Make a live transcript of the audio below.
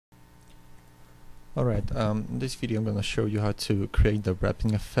Alright, in this video I'm going to show you how to create the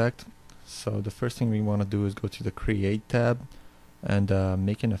wrapping effect. So the first thing we want to do is go to the Create tab and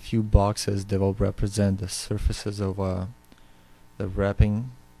making a few boxes that will represent the surfaces of the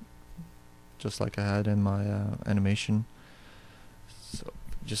wrapping, just like I had in my animation. So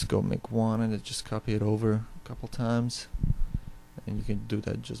just go make one and then just copy it over a couple times, and you can do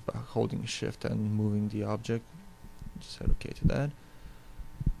that just by holding shift and moving the object. Just hit OK to that.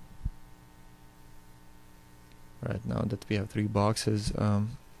 Right, now that we have three boxes, what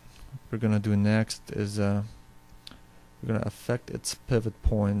we're gonna do next is we're gonna affect its pivot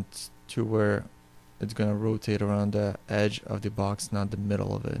point to where it's gonna rotate around the edge of the box, not the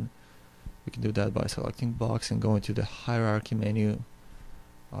middle of it. We can do that by selecting box and going to the hierarchy menu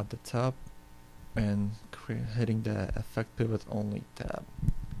at the top and hitting the affect pivot only tab.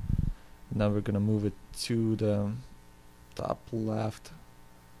 Now we're gonna move it to the top left,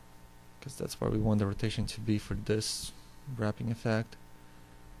 because that's where we want the rotation to be for this wrapping effect,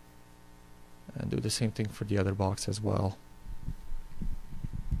 and do the same thing for the other box as well.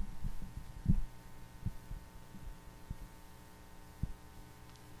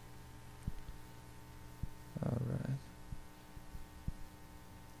 Alright.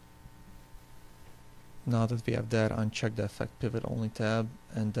 Now that we have that, uncheck the affect pivot only tab,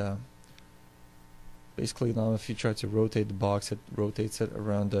 and basically now if you try to rotate the box, it rotates it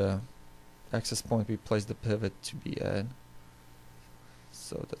around the access point we place the pivot to be at.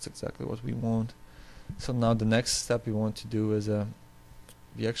 So that's exactly what we want. So now the next step we want to do is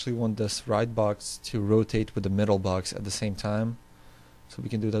we actually want this right box to rotate with the middle box at the same time. So we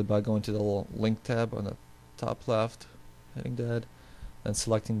can do that by going to the little link tab on the top left, hitting that, and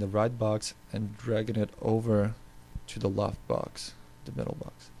selecting the right box and dragging it over to the left box, the middle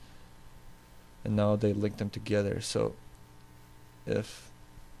box. And now they link them together. So if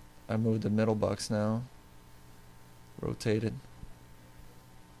I move the middle box now, rotate it,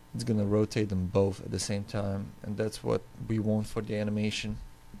 it's gonna rotate them both at the same time, and that's what we want for the animation.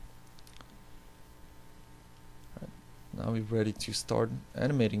 Right. Now we're ready to start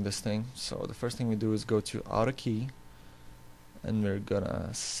animating this thing. So the first thing we do is go to auto key, and we're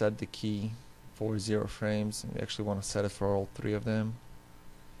gonna set the key for 0 frames, and we actually want to set it for all 3 of them.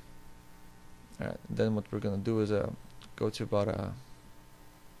 Alright, then what we're gonna do is go to about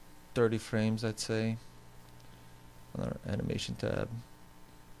 30 frames, I'd say, on our animation tab,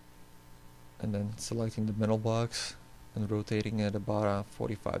 and then selecting the middle box and rotating it about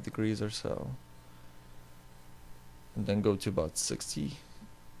 45 degrees or so, and then go to about 60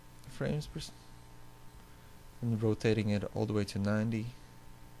 frames per second and rotating it all the way to 90,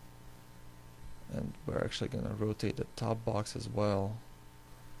 and we're actually going to rotate the top box as well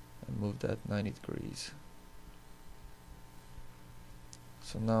and move that 90 degrees.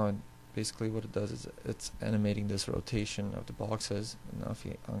 So now basically what it does is it's animating this rotation of the boxes. And now if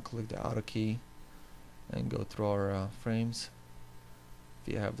you unclick the auto key and go through our frames,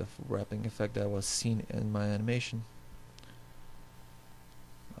 you have the wrapping effect that was seen in my animation.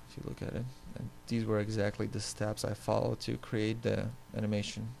 Now if you look at it, and these were exactly the steps I followed to create the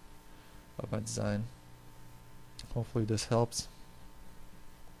animation of my design. Hopefully this helps.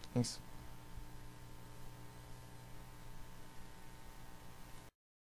 Thanks.